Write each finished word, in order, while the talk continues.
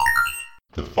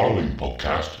The following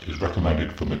podcast is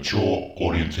recommended for mature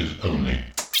audiences only.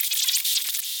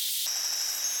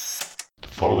 The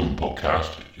following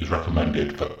podcast is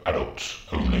recommended for adults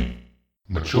only.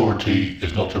 Maturity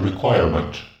is not a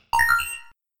requirement.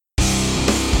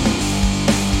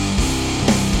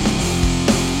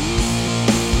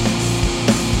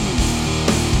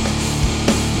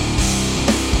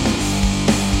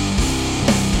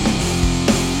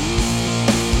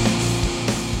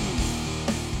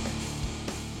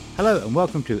 Hello and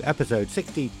welcome to episode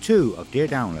 62 of Dear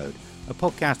Download, a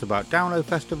podcast about Download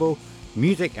Festival,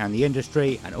 music and the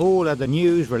industry, and all other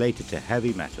news related to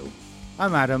heavy metal.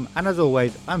 I'm Adam, and as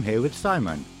always, I'm here with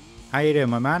Simon. How you doing,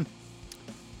 my man?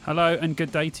 Hello and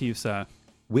good day to you, sir.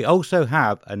 We also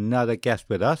have another guest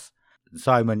with us.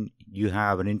 Simon, you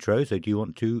have an intro, so do you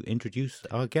want to introduce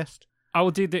our guest? I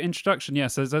will do the introduction,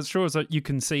 yes. As sure as you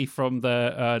can see from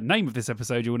the name of this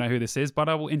episode, you will know who this is, but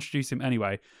I will introduce him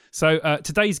anyway. So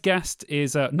today's guest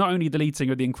is not only the lead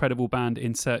singer of the incredible band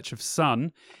In Search of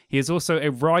Sun, he is also a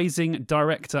rising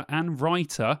director and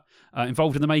writer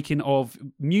involved in the making of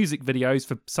music videos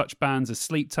for such bands as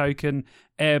Sleep Token,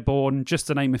 Airborne, just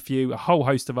to name a few, a whole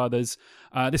host of others.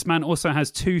 This man also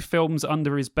has 2 films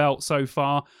under his belt so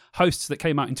far, Hosts that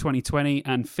came out in 2020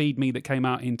 and Feed Me that came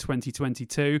out in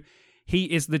 2022. He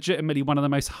is legitimately one of the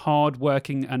most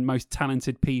hard-working and most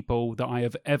talented people that I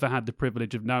have ever had the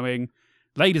privilege of knowing.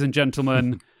 Ladies and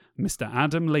gentlemen, Mr.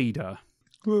 Adam Leader.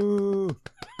 Woo.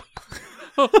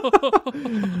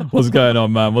 What's going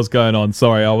on, man? What's going on?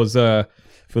 Sorry, I was, for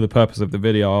the purpose of the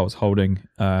video, I was holding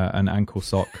an ankle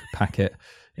sock packet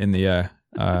in the air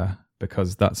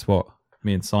because that's what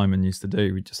me and Simon used to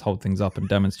do. We just hold things up and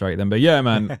demonstrate them. But yeah,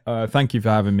 man, thank you for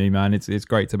having me, man. It's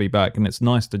great to be back, and it's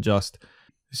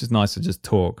just nice to just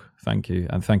talk. Thank you.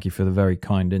 And thank you for the very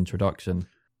kind introduction.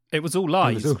 It was all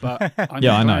lies, but I'm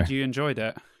glad you enjoyed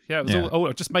it. Yeah, it was all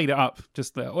I just made it up.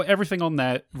 Just everything on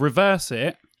there, reverse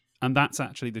it, and that's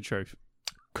actually the truth.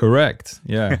 Correct.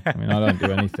 Yeah. I mean, I don't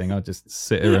do anything. I just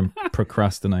sit here and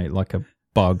procrastinate like a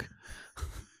bug.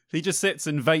 He just sits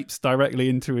and vapes directly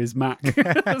into his Mac.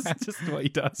 That's just what he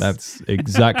does. That's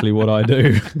exactly what I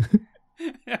do.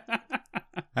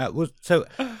 So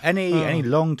any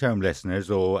long-term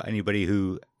listeners or anybody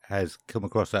who has come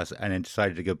across us and then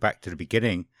decided to go back to the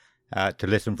beginning to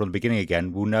listen from the beginning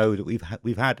again will know that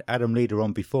we've had Adam Leader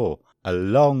on before a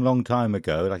long time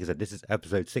ago. Like I said, this is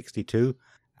episode 62.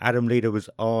 Adam Leader was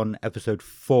on episode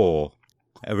 4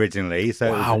 originally.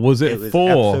 So wow, was it 4?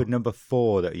 Episode number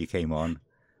 4 that you came on.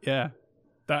 Yeah,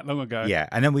 that long ago. Yeah,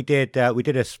 and then we did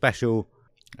a special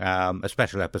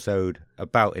episode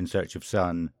about In Search of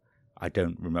Sun. I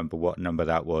don't remember what number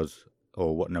that was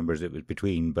or what numbers it was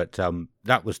between, but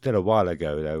that was still a while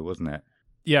ago, though, wasn't it?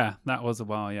 Yeah, that was a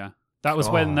while, yeah. That was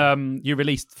when you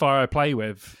released Fire I Play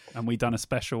With, and we done a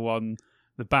special on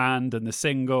the band and the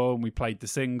single, and we played the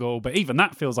single, but even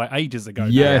that feels like ages ago.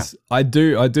 Yes, now. I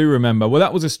do remember. Well,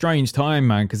 that was a strange time,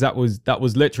 man, because that was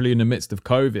literally in the midst of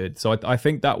COVID. So I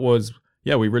think that was,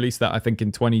 we released that, I think,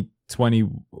 in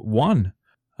 2021.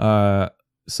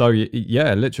 So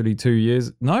yeah, literally 2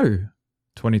 years. No,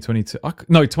 2022.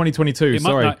 No, 2022.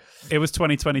 Sorry, it was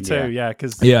 2022. Yeah,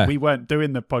 because we weren't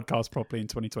doing the podcast properly in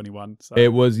 2021. So.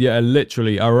 It was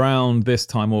literally around this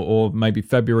time, or maybe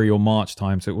February or March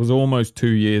time. So it was almost 2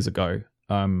 years ago.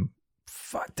 Damn,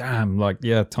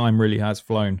 time really has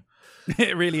flown.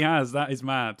 It really has. That is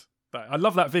mad. I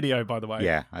love that video, by the way.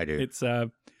 Yeah, I do. It's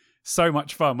so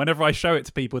much fun. Whenever I show it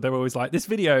to people, they're always like, "This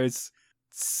video is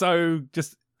so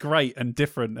just." Great and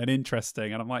different and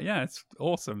interesting, and I'm like, yeah, it's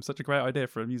awesome. Such a great idea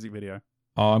for a music video.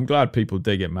 Oh, I'm glad people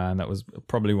dig it, man. That was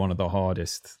probably one of the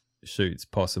hardest shoots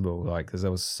possible, because there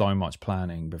was so much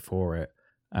planning before it,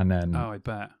 and then I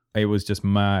bet it was just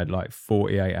mad,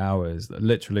 48 hours,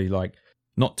 literally,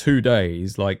 not 2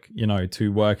 days,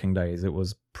 2 working days. It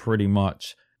was pretty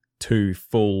much 2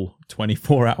 full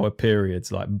 24-hour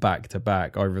periods, back to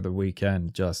back over the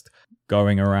weekend, just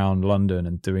going around London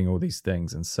and doing all these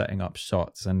things and setting up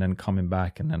shots and then coming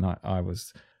back, and then I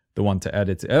was the one to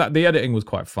edit it. The editing was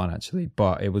quite fun, actually,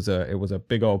 but it was a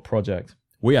big old project.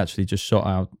 We actually just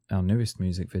shot our newest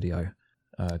music video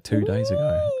 2 days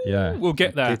ago. Yeah, we'll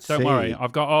get there. Don't worry.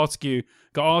 I've got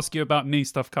to ask you about new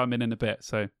stuff coming in a bit.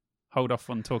 So hold off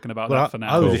on talking about that for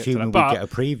now. I was assuming we'd get a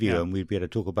preview and we'd be able to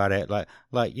talk about it like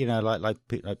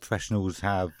professionals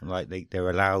have, they're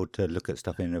allowed to look at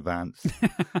stuff in advance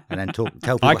and then tell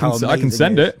people how amazing I can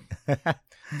send it.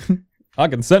 I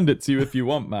can send it to you if you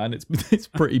want, man. It's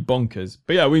pretty bonkers.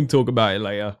 But yeah, we can talk about it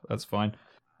later. That's fine.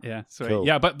 Yeah, sweet. Cool.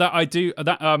 Yeah, but that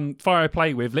Fire I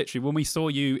Play With, literally, when we saw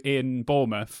you in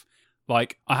Bournemouth,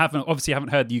 Like, I haven't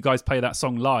heard you guys play that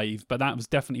song live, but that was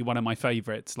definitely one of my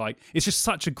favorites. Like, it's just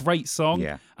such a great song,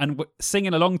 and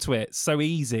singing along to it so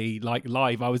easy. Like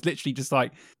live, I was literally just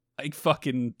like, I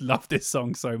fucking love this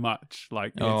song so much.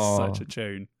 Like, it's such a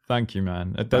tune. Thank you,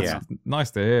 man. That's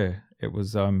nice to hear. It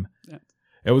was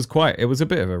it was a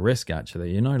bit of a risk,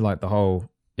 actually. You know, like the whole.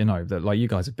 You know, that like you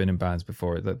guys have been in bands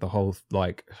before, that the whole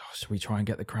like, should we try and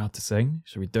get the crowd to sing?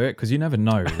 Should we do it? Because you never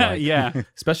know. Like,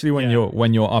 especially when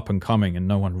you're up and coming and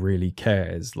no one really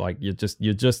cares. Like you're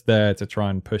just there to try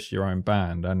and push your own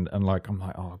band, and like I'm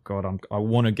like, oh god, I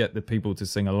want to get the people to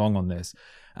sing along on this,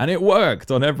 and it worked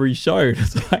on every show.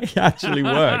 It actually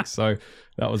worked. So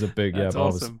that was a big but awesome. I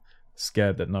was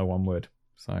scared that no one would.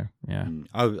 So yeah,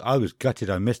 I was gutted.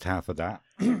 I missed half of that.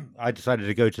 I decided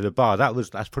to go to the bar.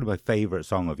 That's probably my favourite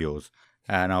song of yours.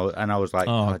 And I was like,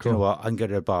 cool. Do you know what? I can go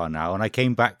to the bar now. And I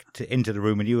came back into the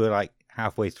room, and you were like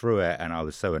halfway through it, and I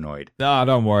was so annoyed. Nah,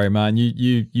 don't worry, man.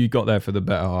 You got there for the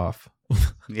better half.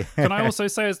 Can I also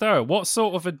say as though, what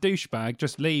sort of a douchebag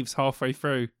just leaves halfway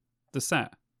through the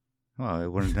set? Well, I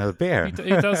wanted another beer.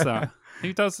 Who does that?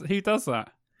 Who does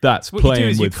that? That's what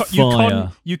playing with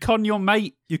fire. You con your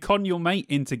mate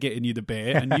into getting you the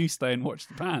beer, and you stay and watch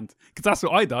the band. Because that's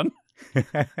what I done.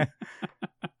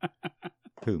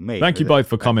 Who, me? Thank you both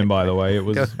for coming, by the way. It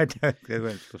was.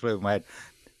 My head.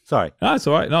 Sorry. That's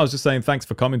all right. No, I was just saying thanks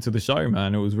for coming to the show,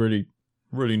 man. It was really,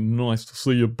 really nice to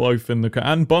see you both in the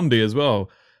and Bundy as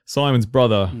well, Simon's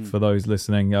brother. For those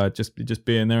listening, just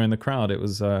being there in the crowd, it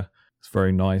was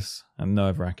very nice and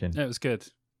nerve-wracking. Yeah, it was good.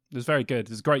 It was very good. It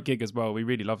was a great gig as well. We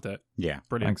really loved it. Yeah.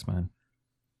 Brilliant. Thanks, man.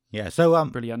 Yeah, so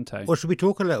Brilliante. Well, should we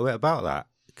talk a little bit about that?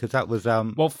 Because that was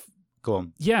go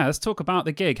on. Yeah, let's talk about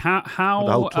the gig. How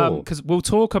because we'll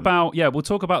talk about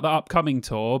the upcoming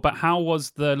tour, but how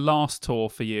was the last tour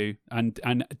for you? And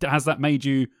has that made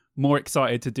you more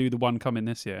excited to do the one coming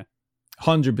this year?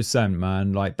 100%,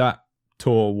 man. Like that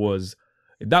tour was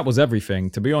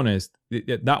everything, to be honest.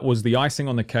 That was the icing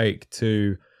on the cake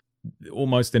to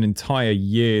almost an entire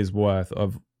year's worth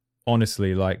of,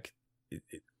 honestly, like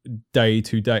day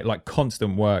to day, like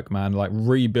constant work, man, like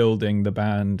rebuilding the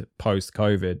band post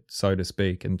COVID, so to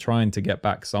speak, and trying to get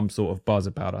back some sort of buzz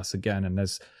about us again. And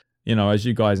there's, you know, as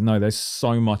you guys know, there's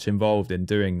so much involved in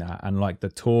doing that. And like the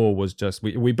tour was just,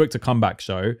 we booked a comeback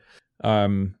show,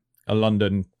 a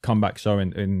London comeback show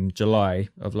in July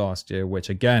of last year, which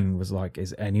again was like,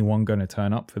 is anyone going to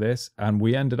turn up for this? And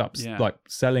we ended up like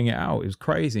selling it out. It was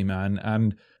crazy, man.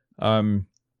 And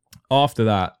after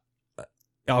that,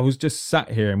 I was just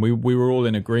sat here, and we were all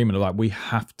in agreement of like, we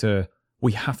have to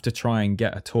try and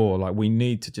get a tour. Like we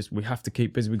have to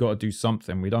keep busy. We got to do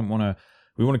something. We want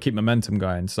to keep momentum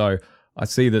going. So I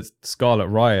see that Scarlet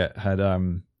Riot had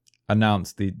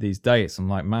announced these dates. I'm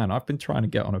like, man, I've been trying to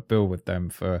get on a bill with them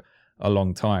for a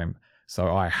long time.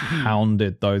 So I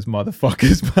hounded those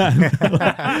motherfuckers, man.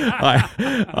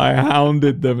 I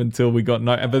hounded them until we got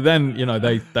but then, you know,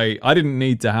 I didn't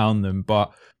need to hound them,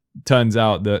 but turns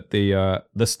out that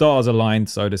the stars aligned,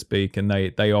 so to speak, and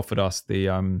they offered us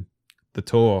the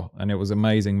tour, and it was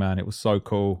amazing, man. It was so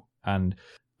cool, and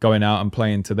going out and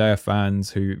playing to their fans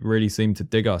who really seemed to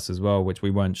dig us as well, which we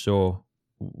weren't sure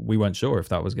if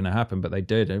that was going to happen, but they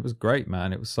did. It was great,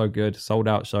 man. It was so good. Sold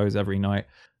out shows every night,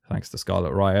 thanks to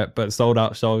Scarlet Riot, but sold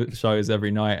out shows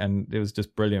every night, and it was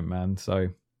just brilliant, man. So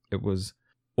it was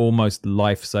almost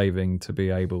life-saving to be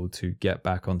able to get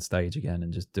back on stage again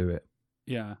and just do it.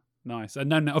 Yeah, nice.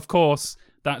 And then, of course,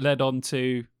 that led on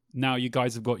to now you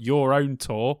guys have got your own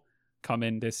tour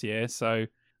coming this year. So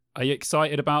are you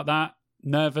excited about that?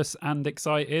 Nervous and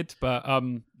excited? But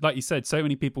like you said, so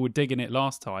many people were digging it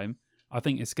last time. I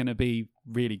think it's going to be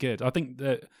really good. I think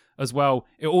that as well,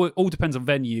 it all depends on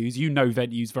venues. You know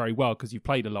venues very well because you've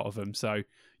played a lot of them. So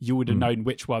you would have known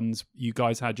which ones you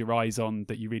guys had your eyes on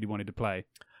that you really wanted to play.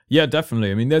 Yeah,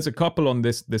 definitely. I mean, there's a couple on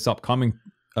this upcoming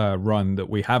run that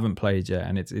we haven't played yet,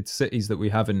 and it's cities that we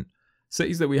haven't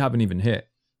even hit.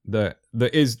 That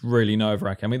is really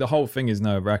nerve-wracking. I mean, the whole thing is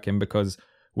nerve-wracking because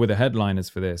we're the headliners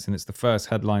for this, and it's the first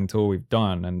headline tour we've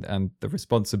done, and the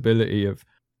responsibility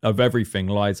of everything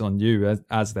lies on you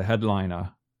as the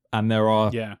headliner. And there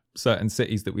are certain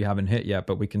cities that we haven't hit yet,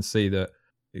 but we can see that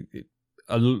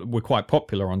we're quite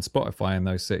popular on Spotify in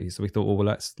those cities. So we thought, well,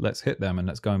 let's hit them and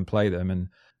let's go and play them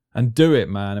and do it,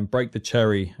 man, and break the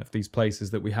cherry of these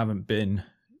places that we haven't been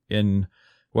in,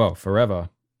 well, forever.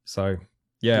 So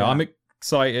yeah. I'm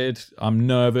excited. I'm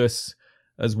nervous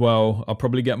as well. I'll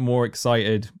probably get more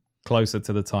excited closer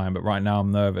to the time, but right now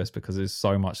I'm nervous because there's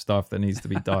so much stuff that needs to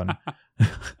be done.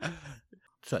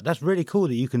 So that's really cool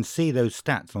that you can see those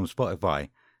stats on Spotify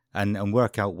and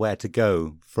work out where to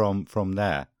go from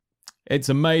there. It's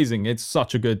amazing. It's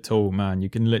such a good tool, man. You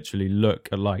can literally look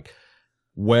at like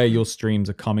where your streams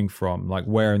are coming from, like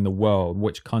where in the world,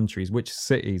 which countries, which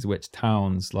cities, which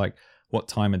towns, like what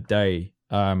time of day.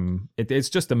 It's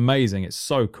just amazing. It's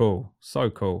so cool. So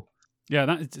cool. Yeah,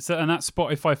 and that's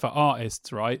Spotify for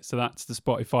artists, right? So that's the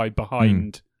Spotify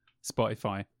behind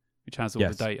Spotify, which has all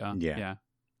the data. Yeah.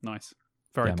 Nice.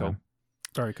 Very cool. Man.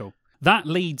 Very cool. That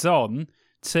leads on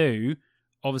to,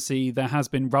 obviously, there has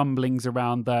been rumblings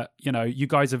around that, you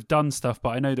guys have done stuff, but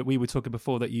I know that we were talking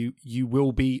before that you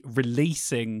will be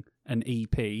releasing an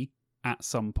EP at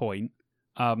some point.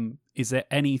 Is there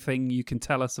anything you can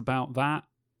tell us about that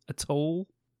at all?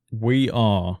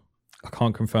 I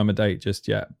can't confirm a date just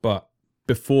yet, but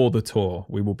before the tour,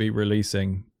 we will be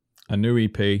releasing a new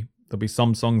EP. There'll be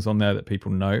some songs on there that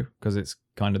people know because it's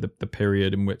kind of the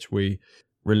period in which we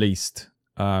released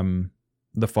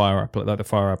the Fire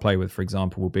I Play With, for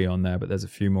example, will be on there, but there's a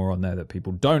few more on there that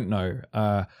people don't know.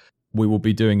 We will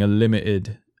be doing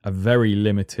a very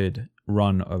limited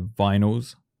run of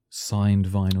vinyls, signed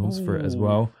vinyls for it as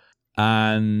well,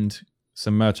 and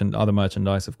some other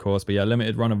merchandise, of course. But yeah,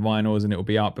 limited run of vinyls, and it will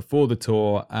be out before the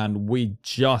tour. And we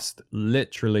just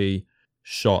literally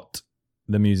shot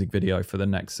the music video for the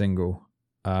next single.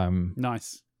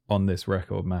 Nice. On this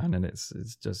record, man, and it's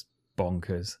just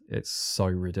bonkers. It's so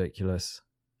ridiculous,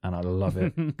 and I love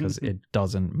it because it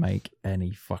doesn't make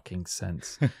any fucking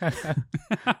sense.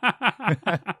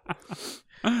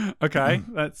 Okay,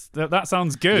 that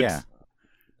sounds good. Yeah.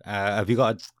 Have you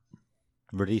got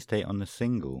a release date on the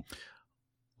single?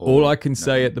 All I can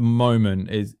say at the moment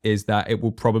is that it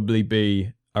will probably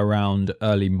be around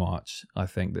early March. I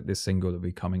think that this single will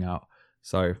be coming out,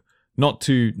 so not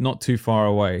too far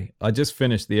away. I just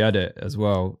finished the edit as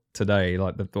well today, or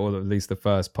at least the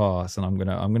first pass, and I'm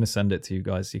gonna send it to you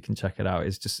guys so you can check it out.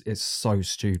 It's so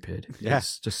stupid. Yeah.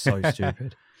 It's just so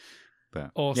stupid.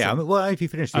 But awesome. Yeah, well, if you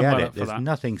finish the edit, there's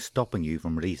nothing stopping you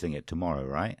from releasing it tomorrow,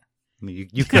 right? I mean,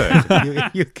 you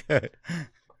could. you could.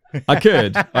 I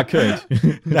could.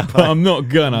 No, but I'm not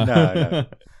gonna.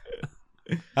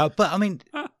 No. But I mean,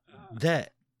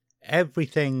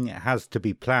 everything has to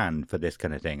be planned for this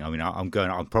kind of thing. I mean, I'm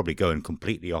probably going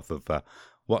completely off of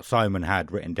what Simon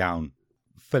had written down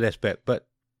for this bit, but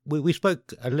we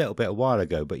spoke a little bit a while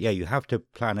ago. But yeah, you have to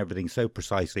plan everything so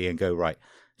precisely and go right.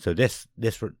 So this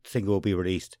single will be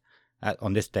released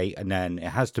on this date, and then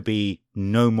it has to be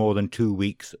no more than 2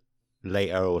 weeks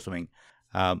later or something.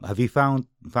 Have you found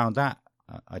that?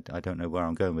 I don't know where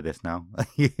I'm going with this now.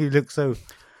 You look so.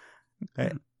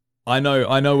 I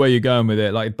know where you're going with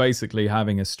it. Like basically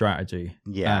having a strategy.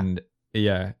 Yeah.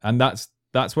 And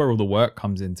that's where all the work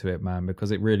comes into it, man, because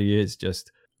it really is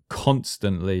just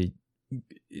constantly,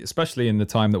 especially in the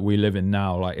time that we live in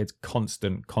now, like it's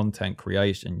constant content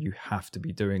creation. You have to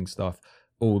be doing stuff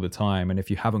all the time. And if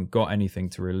you haven't got anything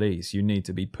to release, you need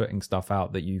to be putting stuff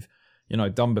out that you've,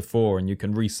 done before, and you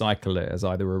can recycle it as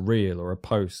either a reel or a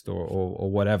post or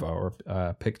whatever, or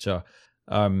a picture.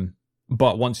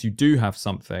 But once you do have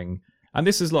something, and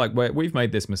this is like where we've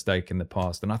made this mistake in the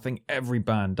past, and I think every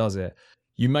band does it.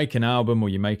 You make an album or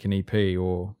you make an EP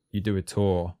or you do a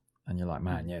tour and you're like,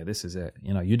 man, yeah, this is it.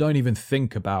 You don't even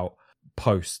think about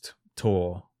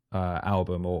post-tour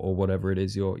album or whatever it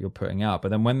is you're putting out.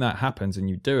 But then when that happens and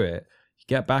you do it, you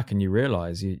get back and you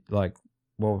realize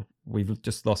we've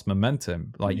just lost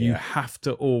momentum. You have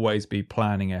to always be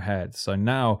planning ahead. So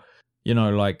now,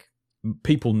 like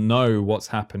people know what's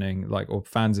happening, or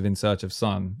fans of In Search of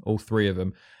Sun, all three of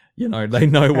them, they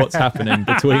know what's happening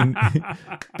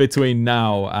between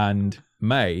now and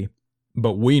May,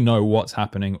 but we know what's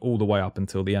happening all the way up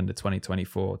until the end of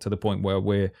 2024, to the point where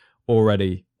we're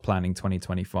already planning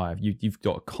 2025. You've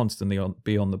got to constantly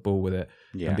be on the ball with it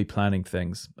and be planning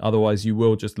things. Otherwise, you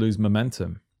will just lose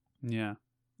momentum. Yeah.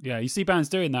 Yeah, you see bands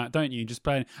doing that, don't you? Just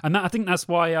playing, and I think that's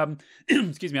why.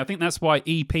 Excuse me. I think that's why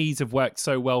EPs have worked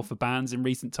so well for bands in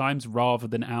recent times, rather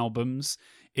than albums.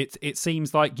 It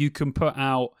seems like you can put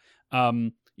out,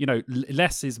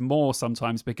 less is more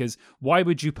sometimes, because why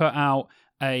would you put out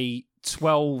a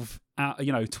 12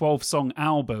 song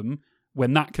album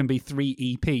when that can be 3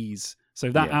 EPs? So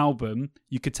that album,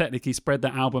 you could technically spread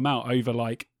that album out over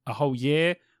like a whole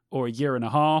year or a year and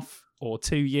a half or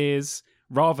 2 years.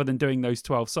 Rather than doing those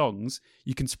 12 songs,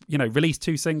 you can, release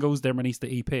 2 singles, then release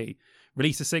the EP.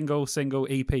 Release a single,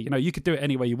 EP. You could do it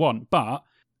any way you want. But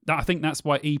I think that's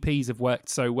why EPs have worked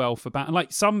so well for bands.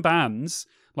 Like some bands,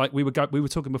 like we were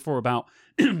talking before about,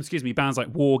 excuse me, bands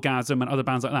like Wargasm and other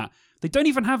bands like that. They don't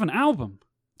even have an album.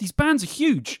 These bands are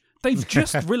huge. They've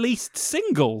just released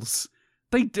singles.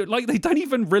 They don't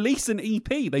even release an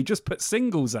EP. They just put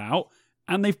singles out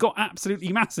and they've got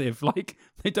absolutely massive. Like,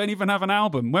 they don't even have an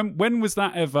album. When was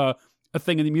that ever a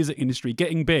thing in the music industry?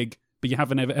 Getting big, but you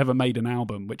haven't ever made an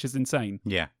album, which is insane.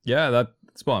 Yeah. Yeah,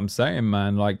 that's what I'm saying,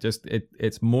 man. Like, just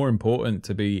it's more important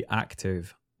to be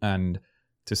active and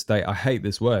to stay, I hate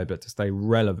this word, but to stay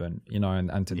relevant, you know,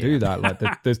 and to do that, like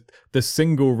the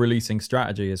single releasing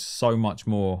strategy is so much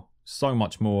more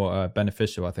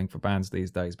beneficial, I think, for bands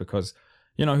these days, because,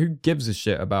 you know, who gives a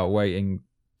shit about waiting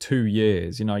 2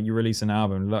 years? You know, you release an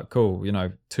album, look, cool, you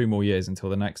know, 2 more years until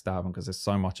the next album because there's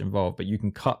so much involved, but you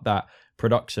can cut that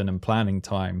production and planning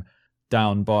time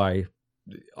down by,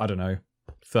 I don't know,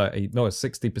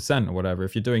 60% or whatever.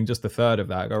 If you're doing just a third of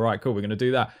that, go, right, cool, we're going to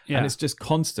do that. And it's just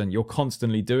constant. You're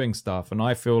constantly doing stuff. And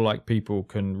I feel like people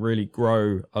can really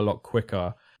grow a lot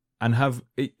quicker and have,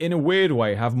 in a weird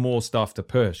way, have more stuff to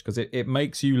push, because it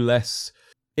makes you less,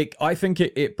 I think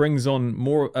it brings on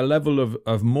a level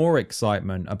of more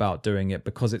excitement about doing it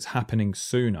because it's happening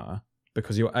sooner,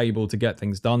 because you're able to get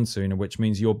things done sooner, which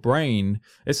means your brain,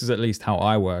 this is at least how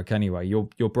I work anyway, your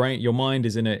brain, your mind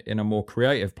is in a more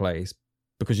creative place,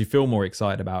 because you feel more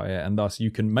excited about it, and thus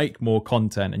you can make more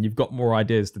content and you've got more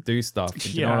ideas to do stuff. Do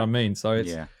you know what I mean? So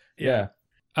it's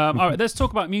all right, let's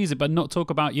talk about music, but not talk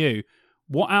about you.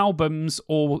 What albums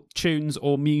or tunes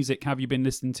or music have you been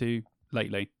listening to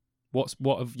lately? What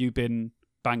have you been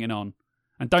banging on?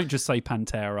 And don't just say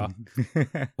Pantera.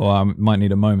 Well, I might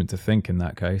need a moment to think in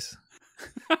that case.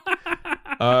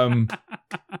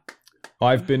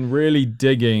 I've been really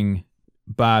digging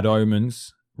Bad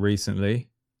Omens recently.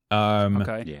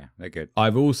 Okay. Yeah, they're good.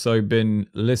 I've also been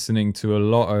listening to a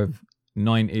lot of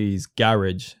 90s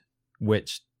garage,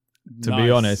 which, to be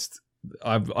honest,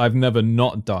 I've never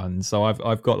not done. So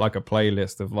I've got like a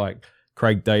playlist of like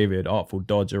Craig David, Artful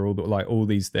Dodger, all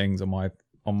these things on my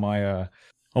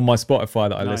Spotify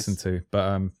that I listen to.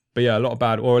 But yeah, a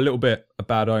little bit of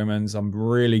Bad Omens. I'm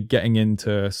really getting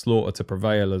into Slaughter to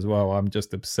Prevail as well. I'm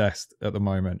just obsessed at the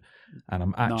moment, and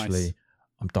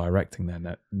I'm directing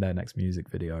their next music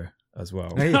video as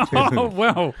well. Oh,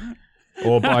 well.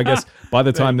 Or I guess by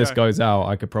the time this goes out,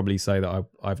 I could probably say that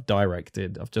I've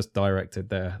just directed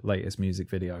their latest music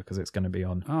video, because it's going to be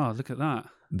on. Oh, look at that.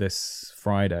 This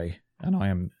Friday, and I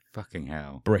am fucking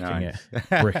hell bricking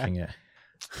it.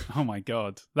 Oh my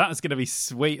God. That's going to be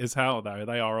sweet as hell, though.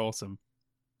 They are awesome.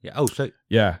 Yeah. Oh, so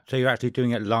you're actually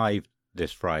doing it live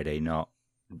this Friday, not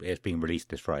it's being released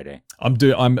this Friday.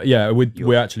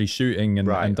 We're actually shooting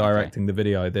and directing the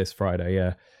video this Friday.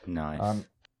 Yeah. Nice.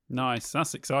 Nice.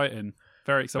 That's exciting.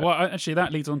 Very exciting. Well, actually,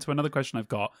 that leads on to another question I've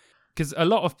got, because a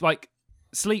lot of like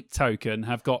Sleep Token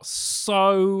have got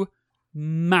so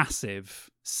massive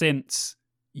since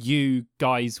you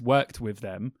guys worked with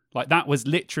them. Like, that was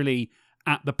literally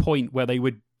at the point where they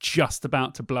were just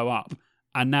about to blow up,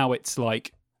 and now it's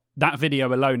like that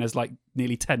video alone has like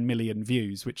nearly 10 million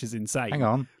views, which is insane. Hang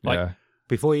on.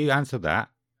 Before you answer that,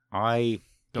 do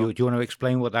you want to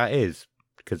explain what that is?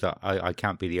 Because I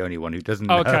can't be the only one who doesn't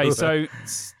know. Okay,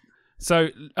 so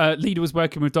Leader was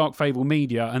working with Dark Fable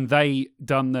Media, and they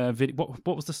done the video.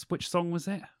 What was which song was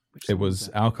it? It was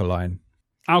Alkaline.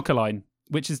 Alkaline,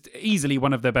 which is easily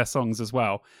one of their best songs as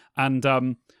well. And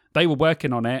they were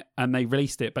working on it, and they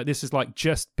released it. But this is like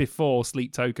just before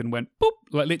Sleep Token went boop.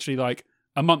 Like literally like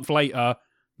a month later,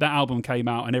 that album came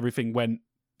out, and everything went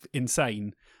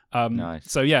insane.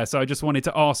 Nice. So I just wanted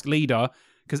to ask Leader,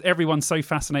 because everyone's so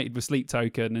fascinated with Sleep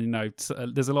Token, and, you know,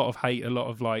 there's a lot of hate, a lot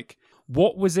of like,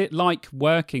 what was it like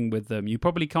working with them? You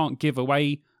probably can't give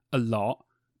away a lot,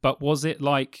 but was it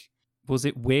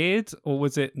weird, or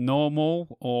was it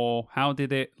normal, or how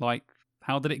did it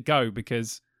go?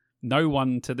 Because no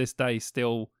one to this day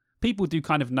still, people do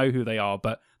kind of know who they are,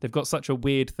 but they've got such a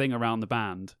weird thing around the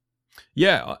band.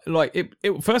 Yeah, like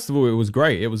it first of all, it was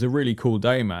great. It was a really cool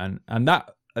day, man. And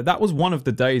that was one of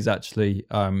the days actually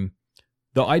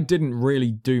that I didn't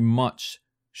really do much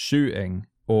shooting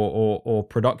or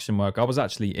production work. I was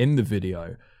actually in the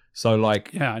video. So like,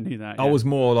 yeah, I knew that. Yeah. I was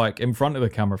more like in front of the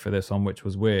camera for this one, which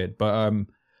was weird. But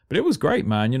it was great,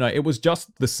 man. You know, it was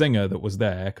just the singer that was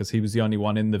there because he was the only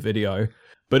one in the video.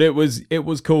 But it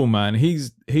was cool, man.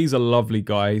 He's a lovely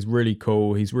guy. He's really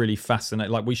cool. He's really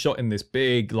fascinating. Like, we shot in this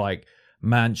big like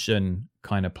mansion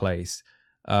kind of place.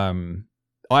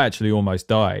 I actually almost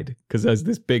died because there's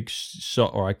this big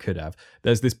shot, or I could have.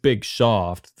 There's this big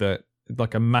shaft that,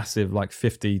 like a massive, like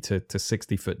 50 to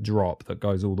 60 foot drop that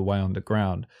goes all the way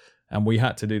underground, and we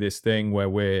had to do this thing where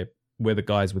we're the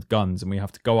guys with guns, and we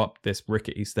have to go up this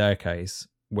rickety staircase,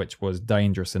 which was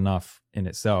dangerous enough in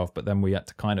itself. But then we had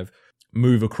to kind of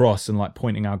move across and like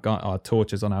pointing our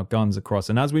torches on our guns across.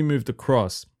 And as we moved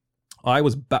across, I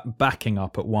was backing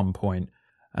up at one point,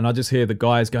 And I just hear the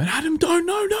guys going, Adam, don't,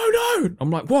 no.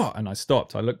 I'm like, what? And I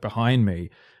stopped. I looked behind me,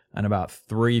 and about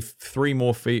three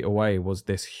more feet away was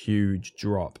this huge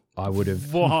drop. I would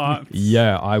have... What?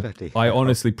 Yeah, I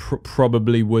honestly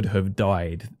probably would have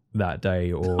died that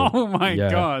day. Or Oh my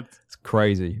God. It's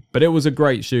crazy. But it was a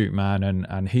great shoot, man.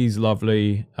 And he's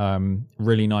lovely.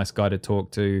 Really nice guy to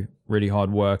talk to. Really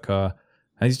hard worker.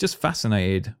 And he's just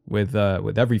fascinated with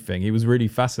everything. He was really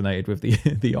fascinated with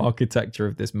the architecture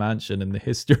of this mansion and the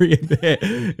history of it.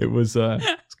 It was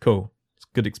it's cool. It's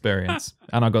a good experience.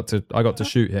 And I got to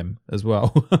shoot him as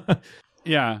well.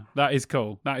 Yeah, that is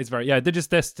cool. That is very... Yeah, they're just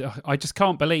this... I just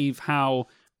can't believe how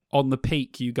on the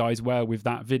peak you guys were with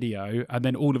that video, and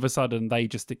then all of a sudden they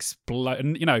just explode.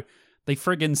 And, they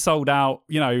friggin' sold out,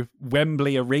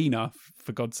 Wembley Arena,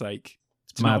 for God's sake.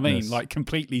 Do you know what I mean? Like,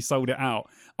 completely sold it out.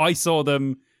 I saw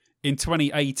them in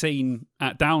 2018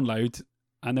 at Download,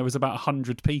 and there was about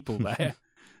 100 people there.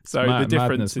 So the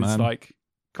difference is like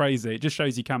crazy. It just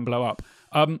shows you can blow up.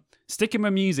 Sticking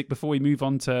with music before we move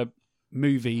on to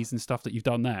movies and stuff that you've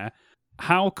done there.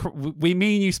 Me and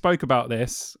you spoke about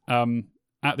this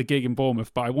at the gig in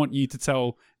Bournemouth, but I want you to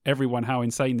tell everyone how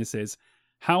insane this is.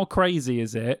 How crazy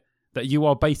is it that you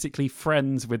are basically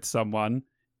friends with someone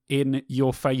in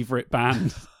your favourite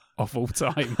band of all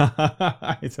time?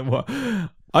 I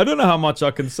don't know how much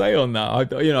I can say on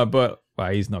that.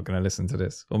 But he's not going to listen to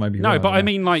this, or maybe no. But I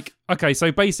mean, like, okay,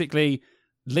 so basically,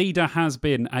 Leader has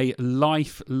been a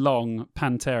lifelong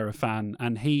Pantera fan,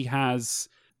 and he has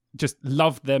just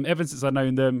loved them ever since I've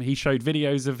known them. He showed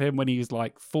videos of him when he was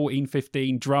like 14,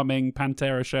 15, drumming,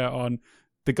 Pantera shirt on.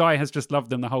 The guy has just loved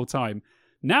them the whole time.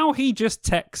 Now he just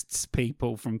texts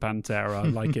people from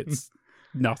Pantera like it's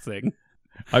nothing.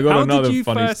 I got another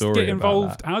funny story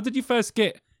about that. How did you first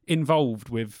get involved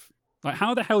with, like,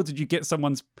 how the hell did you get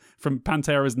someone's from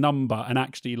Pantera's number and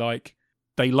actually, like,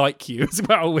 they like you as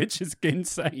well, which is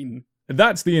insane.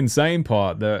 That's the insane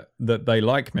part, that they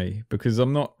like me, because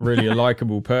I'm not really a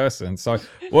likable person. So,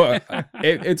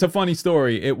 it's a funny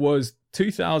story. It was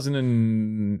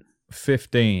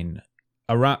 2015,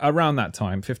 around that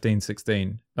time, 15,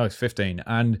 16. No, it's 15.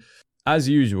 And as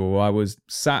usual, I was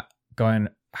sat going,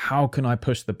 how can I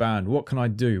push the band? What can I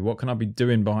do? What can I be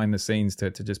doing behind the scenes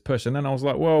to just push? And then I was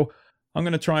like, well, I'm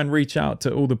going to try and reach out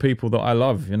to all the people that I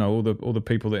love, all the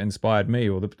people that inspired me,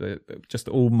 or just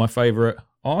all my favorite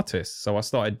artists. So I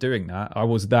started doing that. I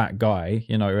was that guy,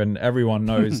 and everyone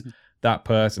knows that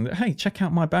person. Hey, check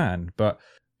out my band. But,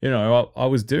 I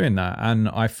was doing that, and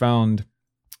I found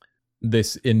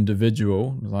this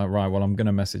individual. I was like, right, well, I'm going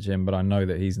to message him, but I know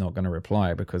that he's not going to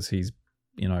reply because he's,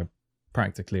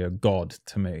 practically a god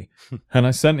to me. And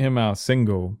I sent him our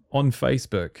single on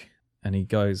Facebook, and he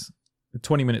goes,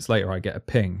 20 minutes later, I get a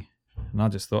ping. And I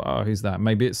just thought, oh, who's that?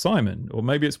 Maybe it's Simon, or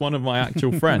maybe it's one of my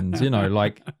actual friends,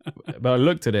 but I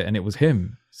looked at it and it was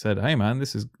him. He said, hey man,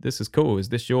 this is cool. Is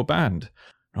this your band?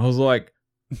 And I was like,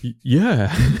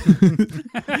 yeah.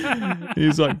 He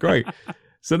was like, great.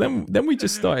 So then we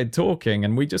just started talking,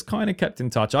 and we just kind of kept in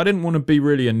touch. I didn't want to be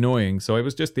really annoying, so it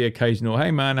was just the occasional,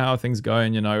 hey man, how are things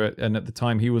going? And at the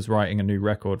time he was writing a new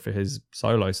record for his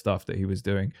solo stuff that he was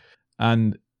doing.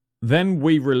 And then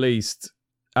we released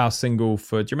our single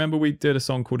do you remember we did a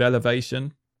song called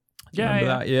Elevation? Remember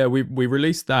that? Yeah, we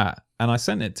released that, and I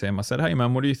sent it to him. I said, hey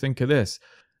man, what do you think of this?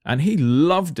 And he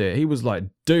loved it. He was like,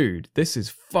 dude, this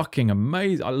is fucking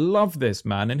amazing. I love this,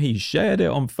 man. And he shared it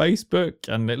on Facebook,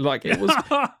 and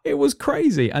it was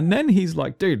crazy. And then he's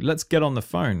like, dude, let's get on the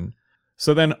phone.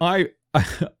 So then I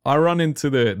run into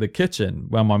the kitchen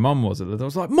where my mum was. I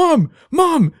was like, Mum,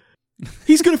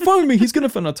 he's going to phone me. He's going to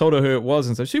phone. I told her who it was.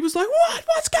 And so she was like,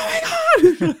 what's going on?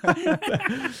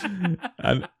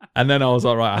 and then I was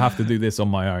like, right, I have to do this on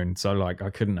my own. So like, I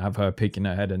couldn't have her peeking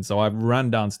her head in. So I ran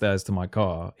downstairs to my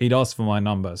car. He'd asked for my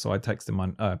number. So I texted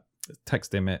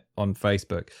him it on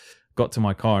Facebook, got to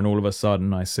my car, and all of a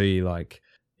sudden I see like,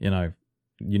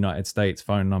 United States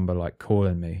phone number, like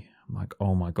calling me. I'm like,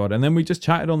 oh my God. And then we just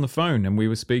chatted on the phone, and we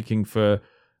were speaking for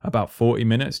about 40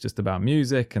 minutes just about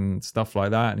music and stuff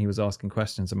like that. And he was asking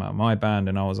questions about my band,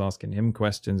 and I was asking him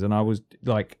questions. And I was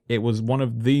like, it was one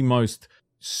of the most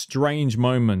strange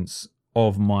moments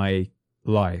of my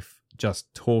life,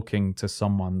 just talking to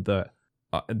someone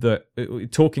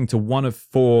talking to one of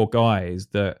four guys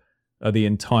that are the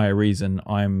entire reason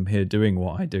I'm here doing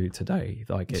what I do today.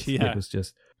 Like it was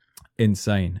just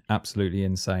insane, absolutely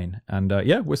insane. And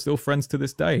we're still friends to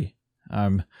this day.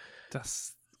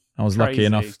 I was lucky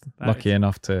Crazy.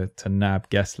 enough to nab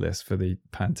guest list for the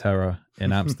Pantera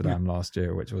in Amsterdam last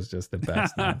year, which was just the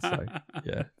best. Man. So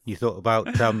yeah. You thought about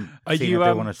seeing if they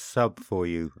want to sub for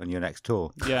you on your next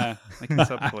tour? Yeah, they can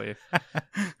sub for you.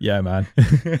 Yeah, man.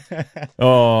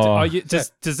 Oh,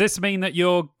 does this mean that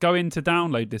you're going to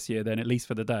download this year then, at least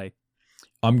for the day?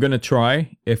 I'm gonna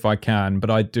try if I can, but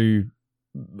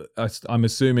I'm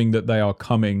assuming that they are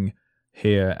coming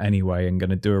here anyway and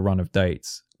going to do a run of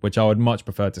dates, which I would much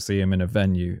prefer to see him in a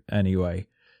venue anyway.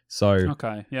 So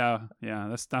okay, yeah,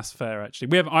 that's fair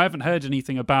actually. I haven't heard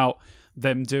anything about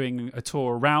them doing a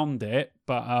tour around it,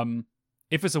 but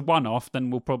if it's a one-off,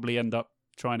 then we'll probably end up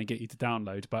trying to get you to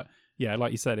download. But yeah,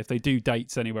 like you said, if they do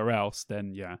dates anywhere else,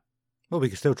 then yeah. Well, we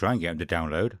can still try and get them to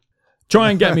download.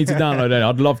 Try and get me to download it.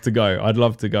 I'd love to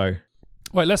go.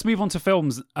 Right, let's move on to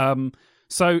films.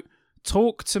 So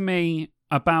talk to me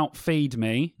about Feed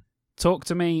Me. Talk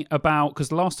to me about,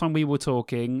 because last time we were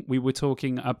talking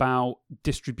about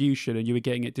distribution, and you were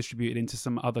getting it distributed into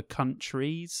some other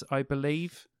countries, I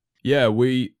believe. Yeah,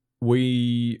 we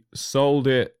sold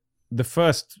it. The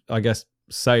first, I guess,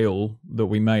 sale that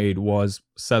we made was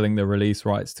selling the release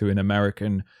rights to an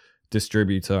American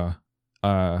distributor,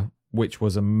 which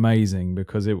was amazing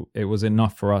because it was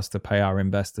enough for us to pay our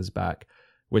investors back,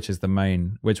 which was the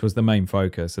main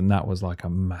focus, and that was like a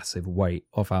massive weight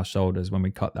off our shoulders when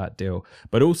we cut that deal.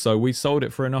 But also we sold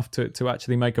it for enough to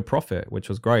actually make a profit, which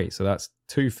was great. So that's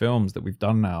 2 films that we've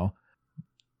done now.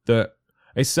 That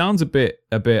it sounds a bit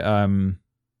I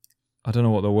don't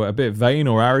know what the word, a bit vain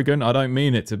or arrogant. I don't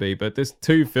mean it to be, but there's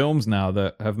 2 films now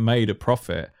that have made a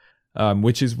profit,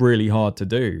 which is really hard to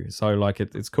do. So like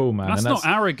it's cool, man. That's not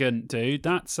arrogant, dude.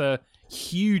 That's a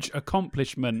huge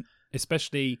accomplishment,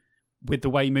 especially with the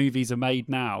way movies are made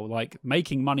now. Like,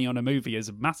 making money on a movie is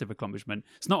a massive accomplishment.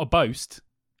 It's not a boast.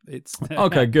 It's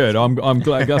okay. Good. I'm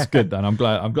glad. That's good. Then I'm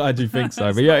glad you think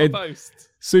so. But yeah,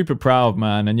 super proud,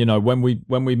 man. And you know, when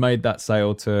we made that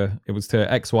sale to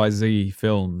XYZ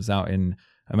Films out in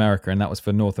America, and that was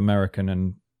for North American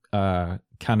and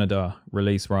Canada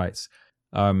release rights.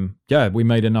 Yeah, we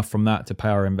made enough from that to pay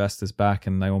our investors back,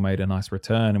 and they all made a nice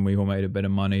return, and we all made a bit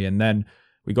of money. And then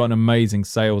we got an amazing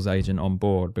sales agent on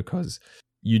board, because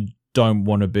you don't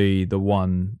want to be the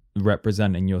one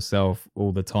representing yourself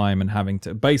all the time and having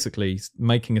to basically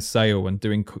making a sale and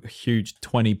doing huge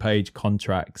 20-page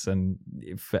contracts and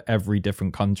for every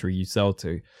different country you sell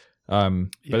to.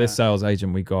 But this sales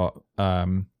agent we got,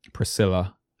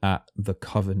 Priscilla at the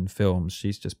Coven Films,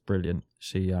 she's just brilliant.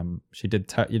 She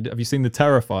did. Have you seen the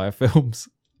Terrifier films?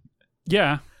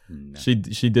 Yeah. No.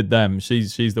 She did them.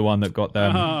 She's the one that got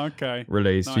them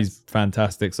released. Nice. She's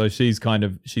fantastic. So she's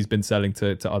been selling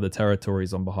to other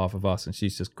territories on behalf of us, and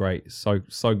she's just great. So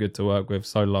good to work with,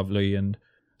 so lovely, and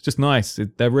it's just nice.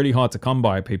 They're really hard to come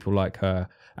by, people like her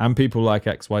and people like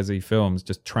XYZ Films,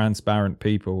 just transparent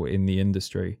people in the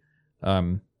industry.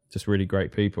 Just really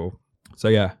great people. So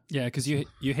yeah, because you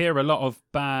hear a lot of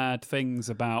bad things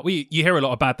about you hear a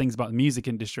lot of bad things about the music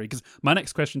industry. Because my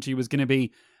next question to you was going to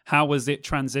be, how was it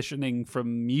transitioning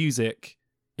from music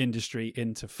industry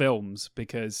into films?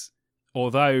 Because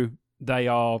although they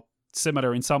are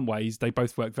similar in some ways, they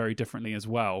both work very differently as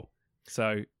well.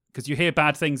 So because you hear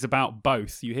bad things about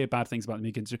both, you hear bad things about the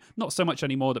music industry. Not so much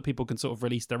anymore that people can sort of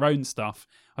release their own stuff.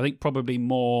 I think probably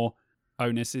more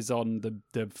onus is on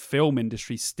the film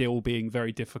industry still being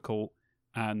very difficult,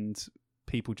 and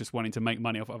people just wanting to make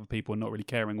money off other people and not really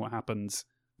caring what happens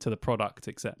to the product,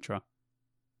 etc.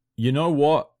 You know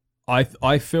what?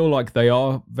 I feel like they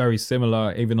are very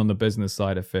similar, even on the business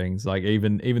side of things. Like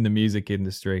even the music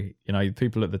industry, you know,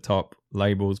 people at the top,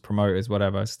 labels, promoters,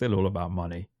 whatever, it's still all about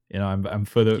money. You know, and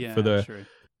for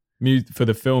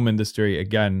the film industry,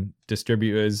 again,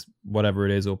 distributors, whatever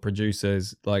it is, or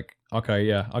producers, like, okay,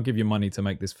 yeah, I'll give you money to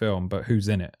make this film, but who's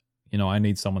in it? You know, I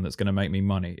need someone that's going to make me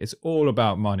money. It's all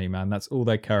about money, man. That's all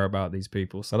they care about, these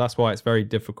people. So that's why it's very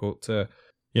difficult to,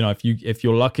 you know, if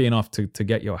you're lucky enough to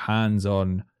get your hands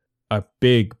on a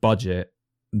big budget,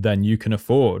 then you can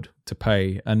afford to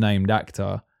pay a named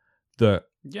actor that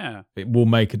it will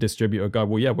make a distributor go,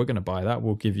 well, yeah, we're going to buy that.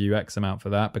 We'll give you X amount for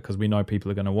that because we know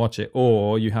people are going to watch it.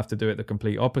 Or you have to do it the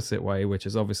complete opposite way, which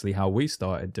is obviously how we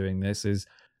started doing this, is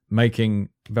making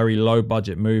very low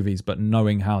budget movies, but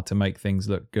knowing how to make things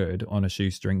look good on a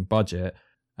shoestring budget,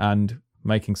 and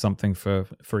making something for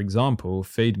example,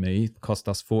 Feed Me cost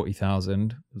us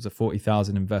 40,000. It was a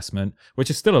 40,000 investment, which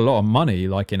is still a lot of money,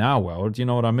 like in our world. You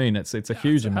know what I mean? It's a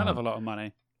huge amount. Hell of a lot of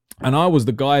money. And I was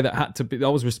the guy that I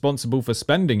was responsible for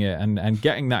spending it and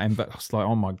getting that investment. I was like,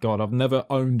 oh my God, I've never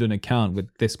owned an account with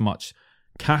this much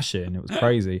cash in. It was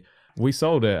crazy. We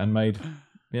sold it and made,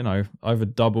 you know, over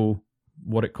double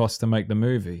what it costs to make the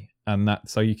movie, and that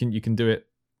so you can do it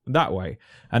that way.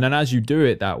 And then as you do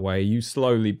it that way, you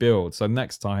slowly build. So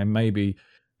next time, maybe,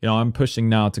 I'm pushing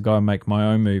now to go and make my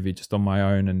own movie just on my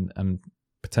own, and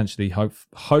potentially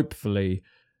hopefully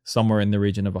somewhere in the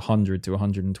region of 100 to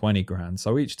 120 grand.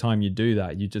 So each time you do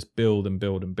that, you just build and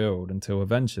build and build until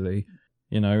eventually,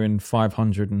 in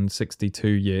 562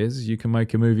 years, you can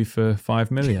make a movie for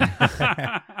 5 million.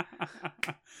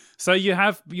 So you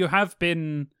have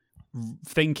been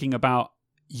thinking about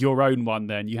your own one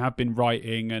then. You have been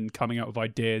writing and coming up with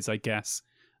ideas, I guess,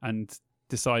 and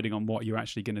deciding on what you're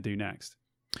actually going to do next.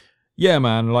 Yeah,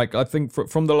 man. Like, I think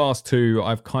from the last two,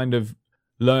 I've kind of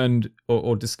learned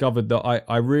or discovered that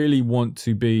I really want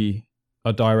to be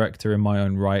a director in my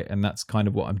own right, and that's kind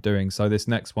of what I'm doing. So this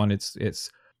next one, it's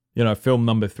film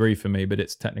number 3 for me, but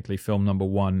it's technically film number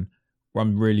 1 where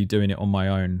I'm really doing it on my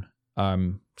own,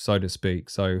 so to speak.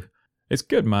 So it's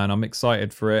good, man. I'm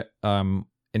excited for it.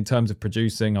 In terms of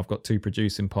producing, I've got 2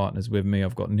 producing partners with me.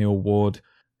 I've got Neil Ward,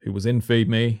 who was in Feed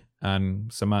Me,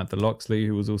 and Samantha Loxley,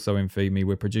 who was also in Feed Me.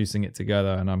 We're producing it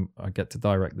together, and I get to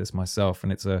direct this myself,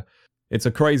 and it's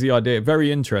a crazy idea.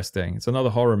 Very interesting. It's another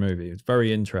horror movie. It's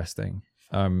very interesting.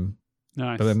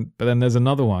 Nice. But then there's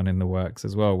another one in the works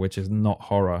as well, which is not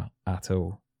horror at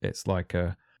all. It's like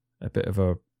a bit of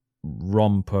a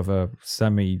romp of a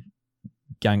semi-gangster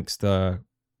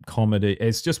comedy.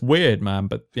 It's just weird, man.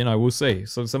 But we'll see.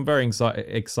 So some very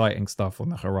exciting stuff on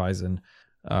the horizon.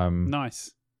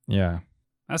 Nice. Yeah,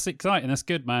 that's exciting. That's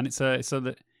good, man.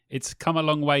 It's come a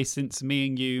long way since me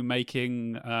and you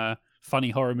making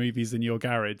funny horror movies in your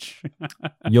garage.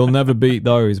 You'll never beat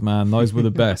those, man. Those were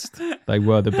the best. They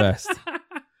were the best.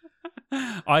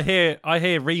 I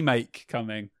hear remake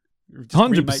coming.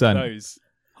 100%.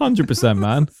 100%,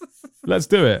 man. Let's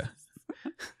do it.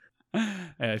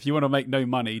 Yeah, if you want to make no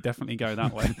money, definitely go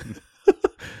that way.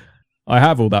 I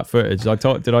have all that footage.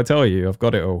 Did I tell you? I've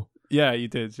got it all. Yeah, you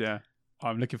did. Yeah,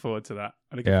 I'm looking forward to that.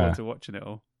 I'm looking forward to watching it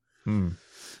all.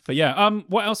 But yeah,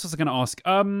 what else was I going to ask?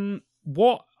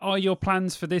 What are your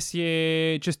plans for this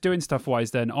year? Just doing stuff wise,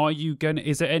 then.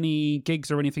 Is there any gigs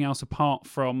or anything else apart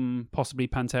from possibly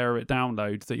Pantera at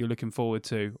Download that you're looking forward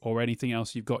to, or anything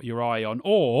else you've got your eye on,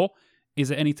 or is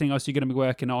there anything else you're going to be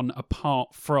working on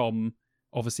apart from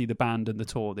obviously the band and the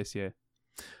tour this year?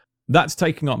 That's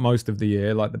taking up most of the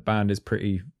year. Like, the band is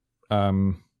pretty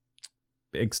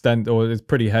it's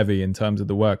pretty heavy in terms of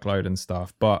the workload and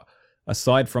stuff. But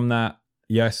aside from that,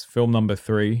 yes, film number